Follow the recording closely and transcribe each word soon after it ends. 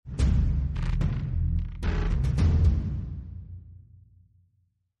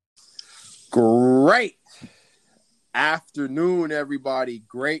Great afternoon, everybody.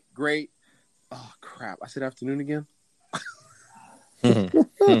 Great. Oh, crap. I said afternoon again?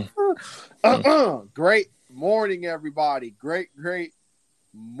 Great morning, everybody. Great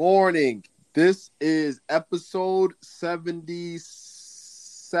morning. This is episode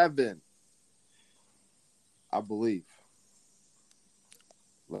 77, I believe.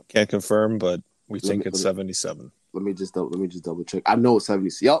 Can't confirm, but we think it's 77. Let me just double check. I know it's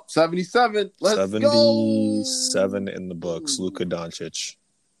 70. Yep, 77. Let's 77 go. in the books. Luka Doncic.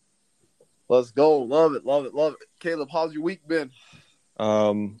 Let's go. Love it. Caleb, how's your week been?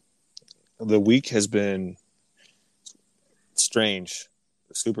 The week has been strange.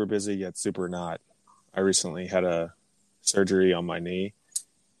 Super busy, yet super not. I recently had a surgery on my knee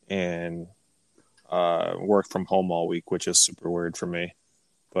and worked from home all week, which is super weird for me.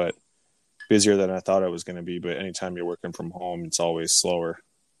 But busier than I thought it was going to be. But anytime you're working from home, it's always slower,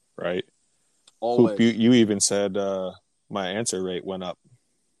 right? Always. Hoop, you even said my answer rate went up.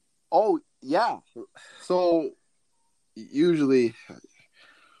 Oh, yeah. So, usually,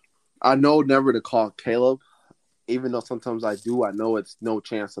 I know never to call Caleb. Even though sometimes I do, I know it's no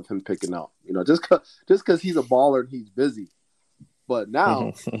chance of him picking up. You know, just because he's a baller and he's busy. But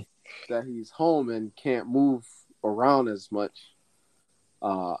now that he's home and can't move around as much,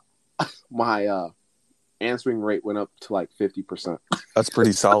 my answering rate went up to like 50%. That's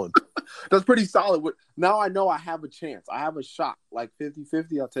pretty solid. That's pretty solid. Now I know I have a chance. I have a shot. Like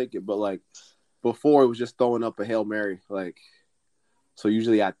 50-50, I'll take it. But like before, it was just throwing up a Hail Mary. Like, so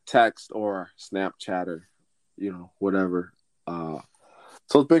usually I text or Snapchat or, whatever. So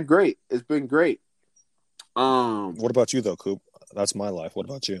it's been great. What about you though, Coop? That's my life. What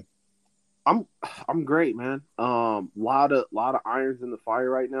about you? I'm great, man. Lot of irons in the fire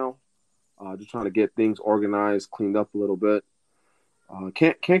right now. Just trying to get things organized, cleaned up a little bit.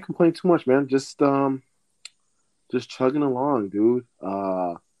 Can't complain too much, man. Just chugging along, dude.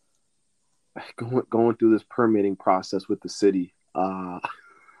 Going through this permitting process with the city.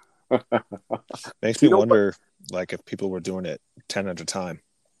 Makes me wonder, like, if people were doing it 10 at a time.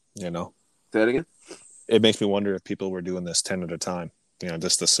 Say that again. It makes me wonder if people were doing this 10 at a time.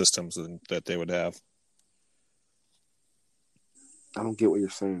 Just the systems that they would have. I don't get what you're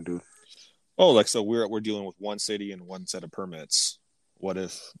saying, dude. Oh, like, so we're dealing with one city and one set of permits. What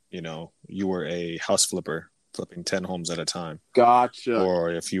if, you were a house flipper flipping 10 homes at a time? Gotcha.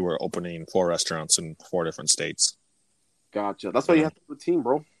 Or if you were opening 4 restaurants in 4 different states. Gotcha. That's why you have to have a team,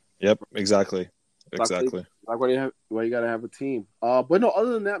 bro. Yep, exactly. Like why you gotta have a team. But no,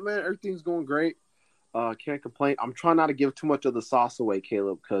 other than that, man, everything's going great. Can't complain. I'm trying not to give too much of the sauce away,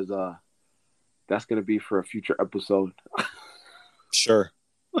 Caleb, because that's gonna be for a future episode. Sure.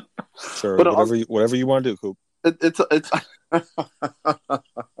 But whatever you want to do, Coop. It's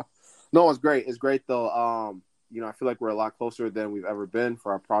No, it's great. It's great though. I feel like we're a lot closer than we've ever been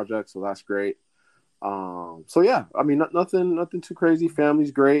for our project, so that's great. So yeah, I mean, nothing too crazy.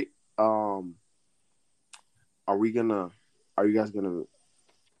 Family's great. Are you guys gonna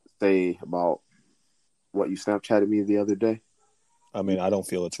say about what you Snapchatted me the other day? I mean, I don't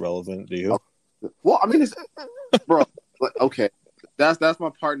feel it's relevant. Do you? Well, I mean, it's bro. Okay, that's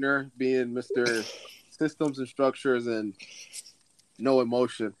my partner being Mr. Systems and Structures and no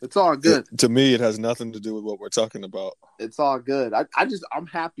emotion. It's all good. To me, it has nothing to do with what we're talking about. It's all good. I'm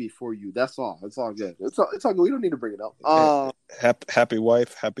happy for you. That's all. It's all good. It's all good. We don't need to bring it up. Happy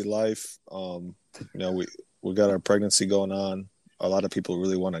wife, happy life. We got our pregnancy going on. A lot of people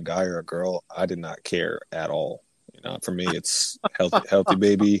really want a guy or a girl. I did not care at all. For me, it's healthy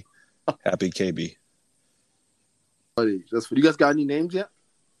baby, happy KB. You guys got any names yet?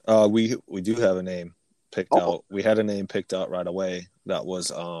 We do have a name picked out. We had a name picked out right away that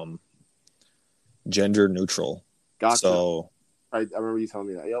was gender neutral. Gotcha. So I remember you telling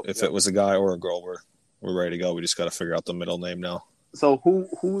me that. Yep. If it was a guy or a girl, we're ready to go. We just got to figure out the middle name now. So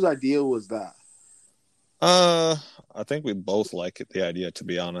whose idea was that? I think we both like the idea, to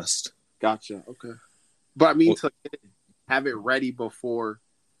be honest. Gotcha. Okay. But I mean, to have it ready before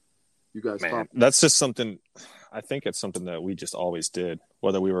you guys talk. That's just something. I think it's something that we just always did,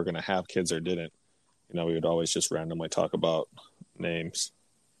 whether we were going to have kids or didn't. We would always just randomly talk about names.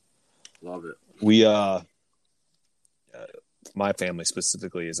 Love it. We my family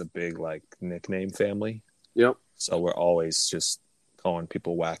specifically is a big nickname family. Yep. So we're always just calling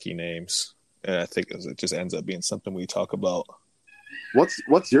people wacky names, and I think it just ends up being something we talk about.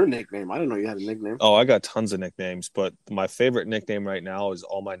 What's your nickname? I didn't know you had a nickname. Oh, I got tons of nicknames, but my favorite nickname right now is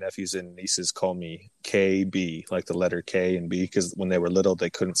all my nephews and nieces call me KB, like the letter K and B, because when they were little they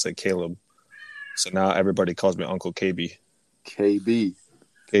couldn't say Caleb, so now everybody calls me Uncle KB. KB.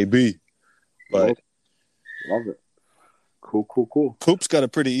 But Love it. Cool. Coop's got a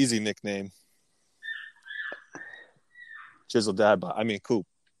pretty easy nickname. Chisel Dad, but I mean Coop.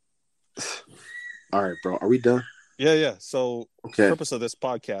 All right, bro. Are we done? Yeah. So Okay. the purpose of this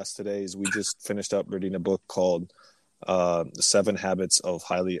podcast today is we just finished up reading a book called The 7 Habits of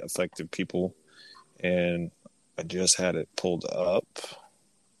Highly Effective People. And I just had it pulled up.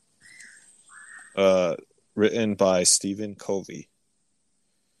 Written by Stephen Covey.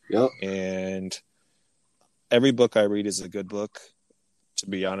 Yep. And every book I read is a good book. To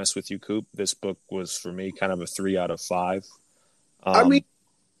be honest with you, Coop, this book was for me kind of a 3 out of 5.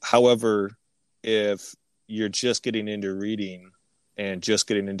 However, if you're just getting into reading and just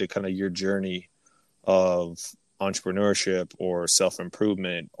getting into kind of your journey of entrepreneurship or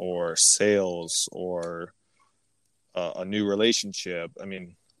self-improvement or sales or a new relationship, I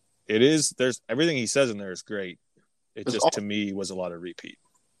mean, there's everything he says in there is great. It just, to me, was a lot of repeat.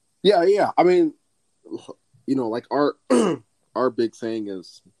 Yeah. I mean, like our our big thing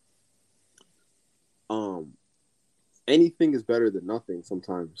is anything is better than nothing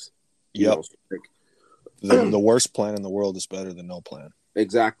sometimes. Yep. The worst plan in the world is better than no plan.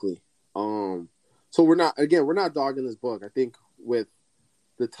 Exactly. So we're not dogging this book. I think with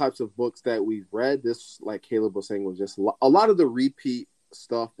the types of books that we've read, this, like Caleb was saying, was just a lot of the repeat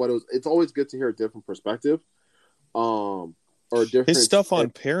stuff, but it's always good to hear a different perspective. Or a different. His stuff on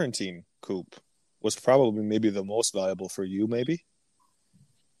parenting, Coop, was probably maybe the most valuable for you, maybe.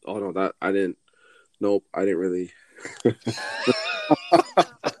 Oh no, I didn't really.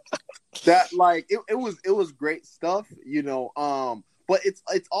 That, like, it was great stuff, but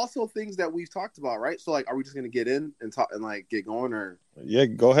it's also things that we've talked about, right? So, like, are we just gonna get in and talk and, like, get going, or yeah,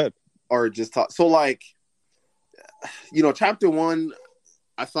 go ahead, or just talk? So, like, chapter 1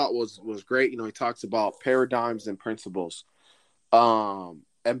 I thought was great. He talks about paradigms and principles, and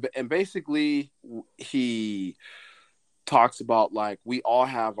basically he talks about, like, we all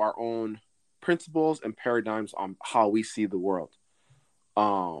have our own principles and paradigms on how we see the world.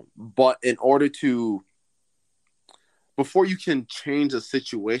 But in order before you can change a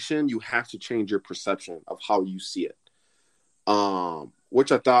situation, you have to change your perception of how you see it.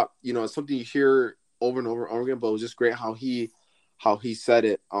 Which I thought, is something you hear over and over and over again, but it was just great how he said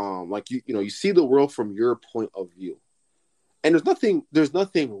it. Like, you see the world from your point of view. And there's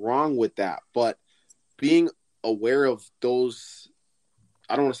nothing wrong with that, but being aware of those,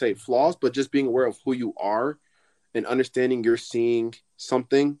 I don't want to say flaws, but just being aware of who you are and understanding you're seeing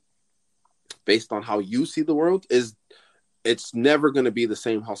something based on how you see the world it's never going to be the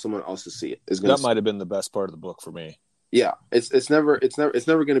same how someone else see it. That might have been the best part of the book for me. Yeah, it's never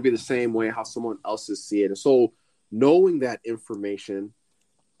going to be the same way how someone else see it. And so knowing that information,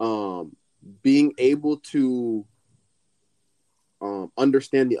 being able to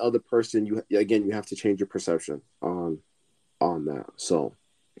understand the other person, you have to change your perception on that. So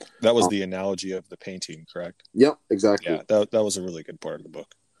that was the analogy of the painting, correct? Yep, exactly. Yeah, that was a really good part of the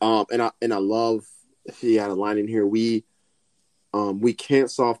book. And I love, he had a line in here, we can't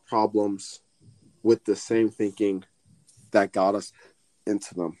solve problems with the same thinking that got us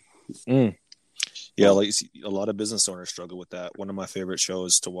into them. Yeah, like a lot of business owners struggle with that. One of my favorite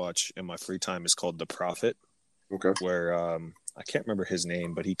shows to watch in my free time is called The Prophet. Okay. Where I can't remember his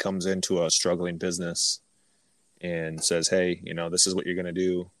name, but he comes into a struggling business and says, hey, this is what you're going to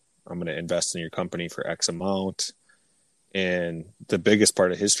do. I'm going to invest in your company for X amount. And the biggest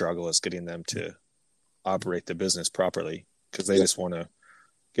part of his struggle is getting them to operate the business properly, because they just want to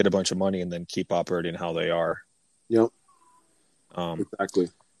get a bunch of money and then keep operating how they are. Yep. Exactly.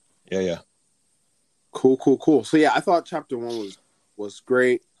 Yeah. Cool. So yeah, I thought chapter 1 was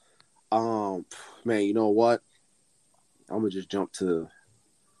great. Man, you know what? I'm gonna just jump to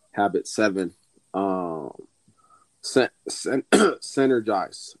habit 7.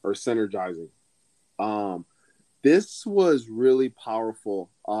 Synergizing. This was really powerful.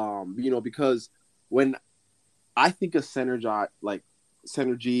 Because when I think of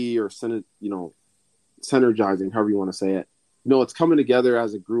synergy or synergizing, however you want to say it, it's coming together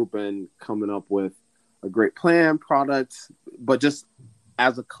as a group and coming up with a great plan, product, but just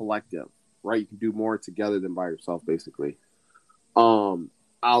as a collective, right? You can do more together than by yourself, basically.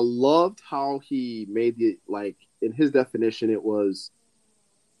 I loved how he made it, like, in his definition, it was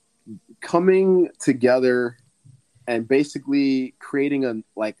coming together and basically creating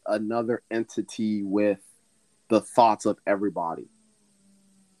another entity with the thoughts of everybody,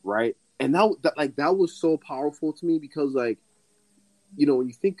 right? And that was so powerful to me, because, like, when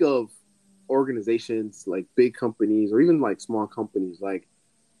you think of organizations like big companies or even like small companies, like,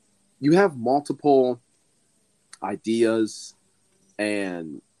 you have multiple ideas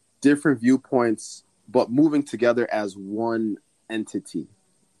and different viewpoints, but moving together as one entity,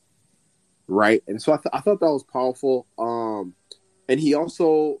 right? And so I thought that was powerful. And he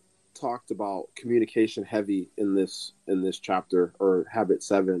also talked about communication heavy in this chapter, or habit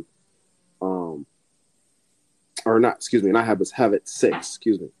 7. Or not, excuse me, not habit 6,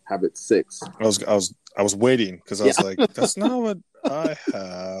 excuse me, habit 6. I was waiting because I was like, that's not what I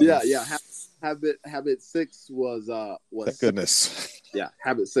have. Yeah. Habit 6 was Thank goodness. Yeah,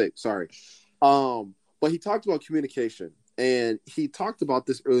 habit 6, sorry. But he talked about communication, and he talked about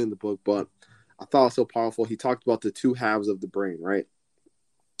this early in the book, but I thought it was so powerful. He talked about the 2 halves of the brain, right?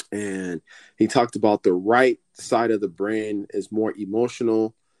 And he talked about the right side of the brain is more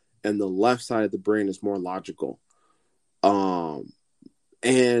emotional and the left side of the brain is more logical.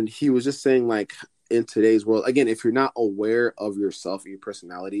 And he was just saying, like, in today's world, again, if you're not aware of yourself and your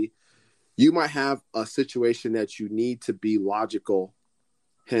personality, you might have a situation that you need to be logical,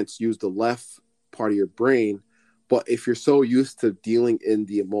 hence use the left part of your brain. But if you're so used to dealing in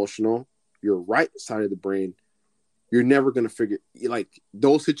the emotional, your right side of the brain, you're never going to figure, like,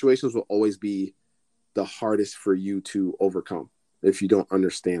 those situations will always be the hardest for you to overcome if you don't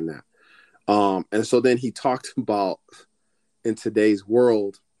understand that. And so then he talked about, in today's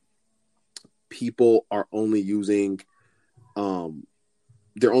world, people are only using,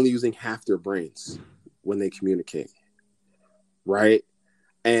 they're only using half their brains when they communicate, right?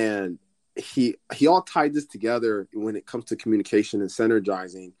 And he all tied this together when it comes to communication and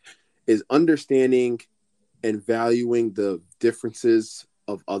synergizing, is understanding and valuing the differences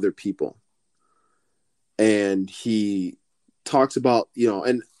of other people. And he talks about,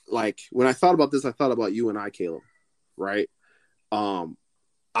 and like, when I thought about this, I thought about you and I, Caleb, right? I'll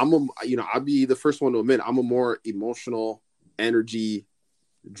be the first one to admit I'm a more emotional, energy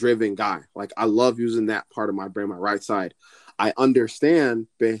driven guy. Like, I love using that part of my brain, my right side. I understand,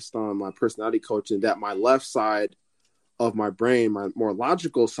 based on my personality coaching, that my left side of my brain, my more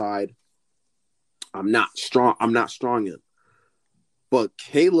logical side, I'm not strong in. But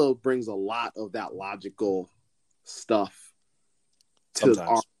Caleb brings a lot of that logical stuff to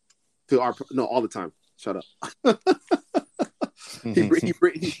Sometimes. no, all the time. Shut up.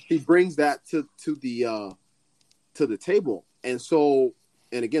 he brings that to the table. And so,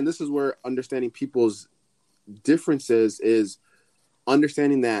 and again, this is where understanding people's differences is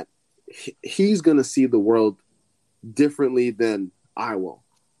understanding that he's going to see the world differently than I will.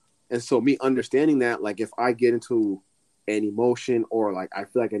 And so me understanding that, like, if I get into an emotion, or like I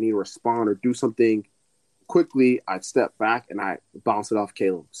feel like I need to respond or do something quickly, I'd step back and I bounce it off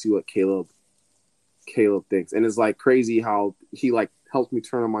Caleb, see what Caleb thinks. And it's like crazy how he like helped me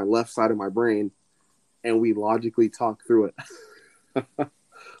turn on my left side of my brain and we logically talk through it.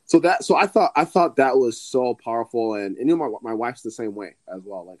 So I thought that was so powerful. And my wife's the same way as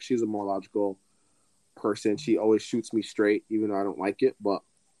well. Like, she's a more logical person. She always shoots me straight, even though I don't like it, but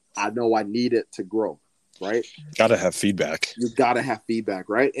I know I need it to grow, right? Gotta have feedback. You gotta have feedback,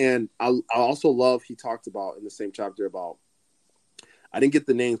 right? And I also love, he talked about in the same chapter about, I didn't get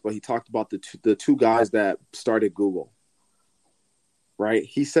the names, but he talked about the two guys that started Google, right?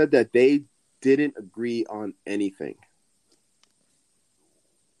 He said that they didn't agree on anything,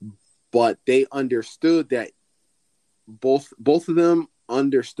 but they understood that both of them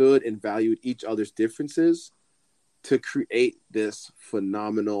understood and valued each other's differences to create this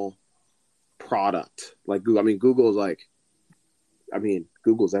phenomenal product. Like, Google,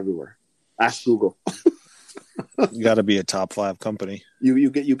 Google's everywhere. Ask Google. You got to be a top 5 company.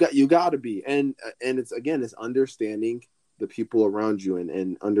 You got to be, and it's understanding the people around you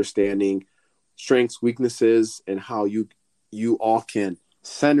and understanding strengths, weaknesses, and how you all can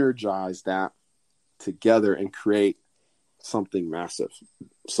synergize that together and create something massive.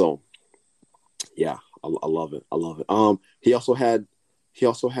 So, yeah, I love it. I love it. He also had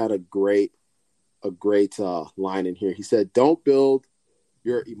a great line in here. He said, "Don't build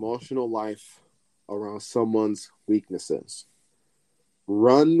your emotional life around someone's weaknesses.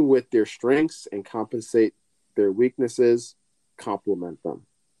 Run with their strengths and compensate their weaknesses. Complement them."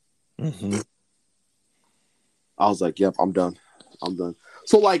 Mm-hmm. I was like, "Yep, I'm done.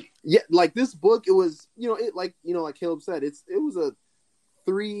 So, like, yeah, like this book, it was, like Caleb said, it was a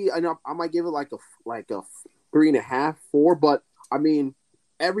 3. I know I might give it like a 3.5, 4, but I mean,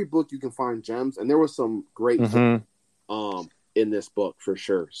 every book you can find gems, and there was some great in this book for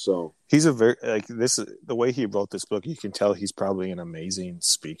sure. So he's a very, like, this, the way he wrote this book, you can tell he's probably an amazing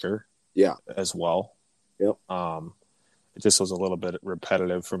speaker. Yeah, as well. Yep. It just was a little bit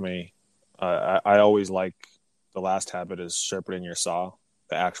repetitive for me. I always like the last habit is sharpening your saw,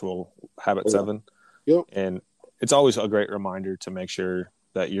 the actual habit 7. Yep. And it's always a great reminder to make sure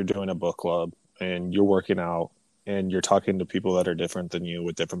that you're doing a book club and you're working out and you're talking to people that are different than you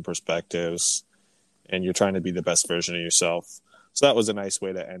with different perspectives and you're trying to be the best version of yourself. So that was a nice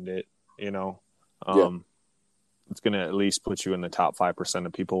way to end it, you know. Yeah. It's going to at least put you in the top 5%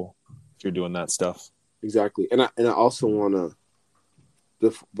 of people if you're doing that stuff. Exactly. And I also want to,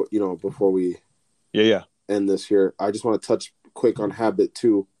 before we end this here, I just want to touch quick on habit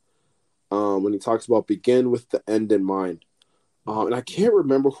 2. When he talks about begin with the end in mind. And I can't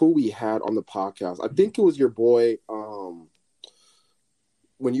remember who we had on the podcast. I think it was your boy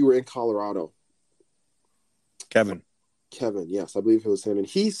when you were in Colorado. Kevin, yes, I believe it was him. And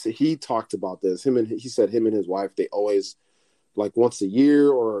he talked about this. He said him and his wife, they always, like once a year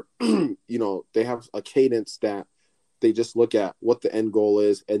or, they have a cadence that they just look at what the end goal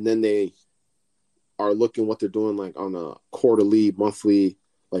is. And then they are looking what they're doing like on a quarterly, monthly,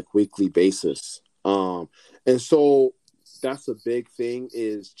 like weekly basis. And so that's a big thing,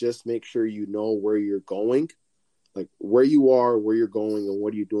 is just make sure you know where you're going, like where you are, where you're going, and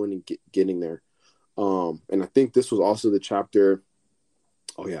what are you doing in getting there. And I think this was also the chapter.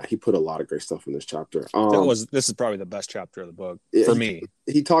 Oh yeah, he put a lot of great stuff in this chapter. This is probably the best chapter of the book for me.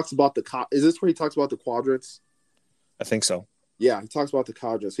 He talks about is this where he talks about the quadrants? I think so. Yeah, he talks about the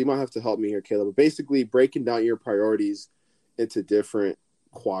quadrants. So you might have to help me here, Caleb. But basically breaking down your priorities into different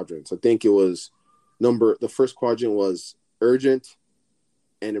quadrants. I think it was the first quadrant was urgent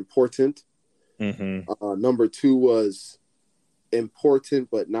and important. Mm-hmm. Number 2 was important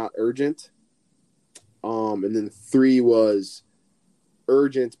but not urgent. And then 3 was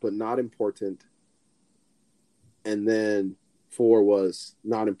urgent but not important. And then 4 was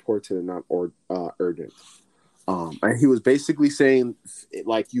not important and not urgent. And he was basically saying,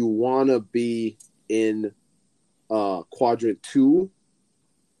 like, you want to be in quadrant 2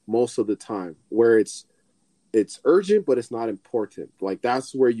 most of the time, where it's urgent but it's not important. Like,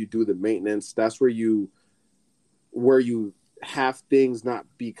 that's where you do the maintenance. That's where you have things not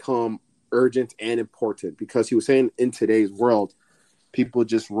become urgent and important, because he was saying in today's world, people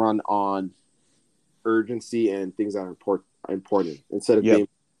just run on urgency and things that are important instead of being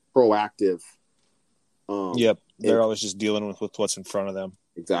proactive. They're always just dealing with what's in front of them.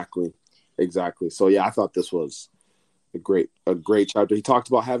 Exactly. So yeah, I thought this was a great chapter. He talked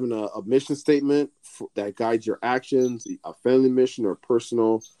about having a mission statement that guides your actions, a family mission or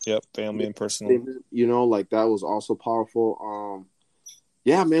personal. Family and personal. Like that was also powerful.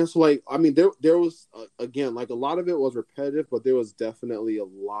 Yeah, man. So like, I mean, there was again, like a lot of it was repetitive, but there was definitely a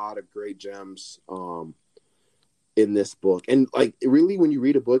lot of great gems in this book. And like, really, when you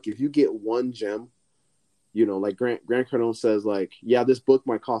read a book, if you get one gem, like Grant Cardone says, like, yeah, this book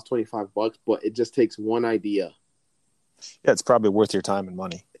might cost $25, but it just takes one idea. Yeah, it's probably worth your time and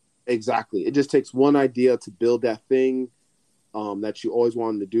money. Exactly. It just takes one idea to build that thing that you always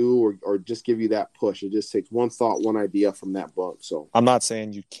wanted to do, or just give you that push. It just takes one thought, one idea from that book. So I'm not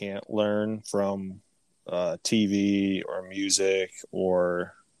saying you can't learn from TV or music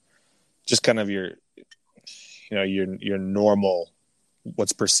or just kind of your normal,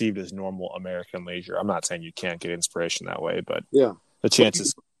 what's perceived as normal American leisure. I'm not saying you can't get inspiration that way, but the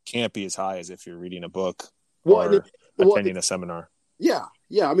chances can't be as high as if you're reading a book or attending a seminar. Yeah.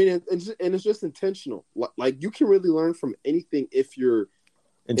 I mean, and it's just intentional. Like, you can really learn from anything if you're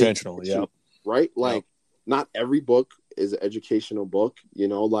intentional. Yeah. Right. Like, not every book is an educational book.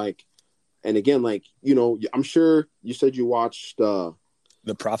 Like, and again, like, I'm sure you said you watched The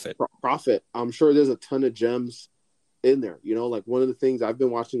Prophet. I'm sure there's a ton of gems in there. Like, one of the things I've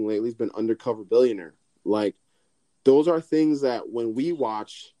been watching lately has been Undercover Billionaire. Like, those are things that when we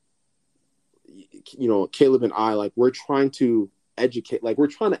watch, Caleb and I, like, we're trying to educate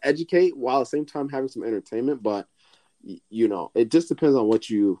while at the same time having some entertainment. But it just depends on what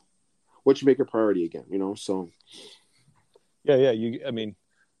you make a priority again. So you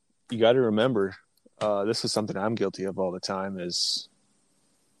got to remember, this is something I'm guilty of all the time, is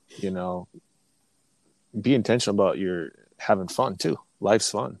be intentional about your having fun too.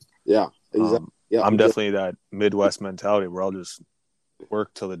 Life's fun. Yeah, exactly. I'm definitely that Midwest mentality where I'll just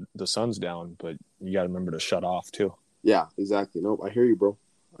work till the sun's down, but you got to remember to shut off too. Yeah, exactly. Nope, I hear you, bro.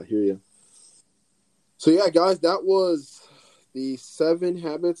 I hear you. So yeah, guys, that was the 7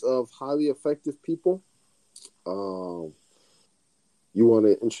 habits of highly effective people. You want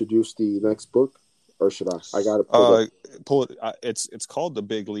to introduce the next book, or should I? I got it. Pull it. It's called The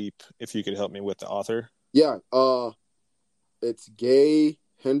Big Leap. If you could help me with the author. Yeah. It's Gay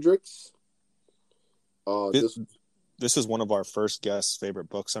Hendricks. This is one of our first guests' favorite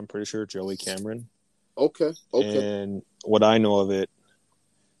books. I'm pretty sure, Joey Cameron. Okay. And what I know of it,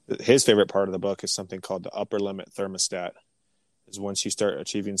 his favorite part of the book is something called the upper limit thermostat. is once you start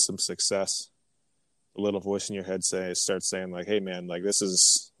achieving some success, the little voice in your head starts saying like, "Hey, man, like this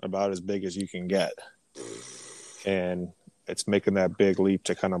is about as big as you can get," and it's making that big leap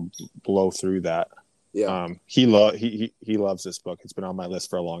to kind of blow through that. Yeah. He loves this book. It's been on my list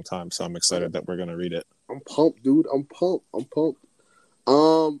for a long time, so I'm excited that we're gonna read it. I'm pumped, dude. I'm pumped.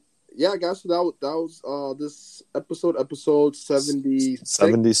 Yeah, guys. So that was this episode 76.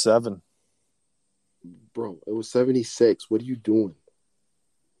 77. Bro, it was 76. What are you doing?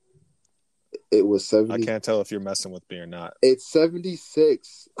 It was 70. I can't tell if you're messing with me or not. It's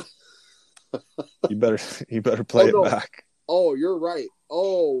 76. You better play it back. Oh, you're right.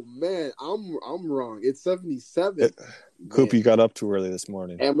 Oh man, I'm wrong. It's 77. Coop, you got up too early this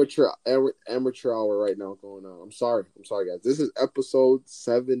morning. Amateur hour right now going on. I'm sorry, guys. This is episode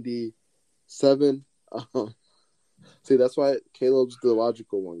 77. See, that's why Caleb's the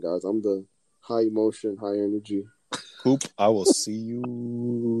logical one, guys. I'm the high emotion, high energy. Coop, I will see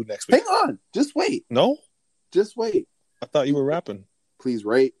you next week. Hang on, just wait. No, just wait. I thought you were rapping. Please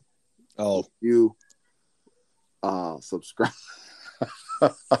rate. Oh, you. Subscribe.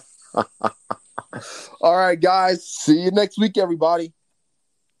 All right, guys. See you next week, everybody.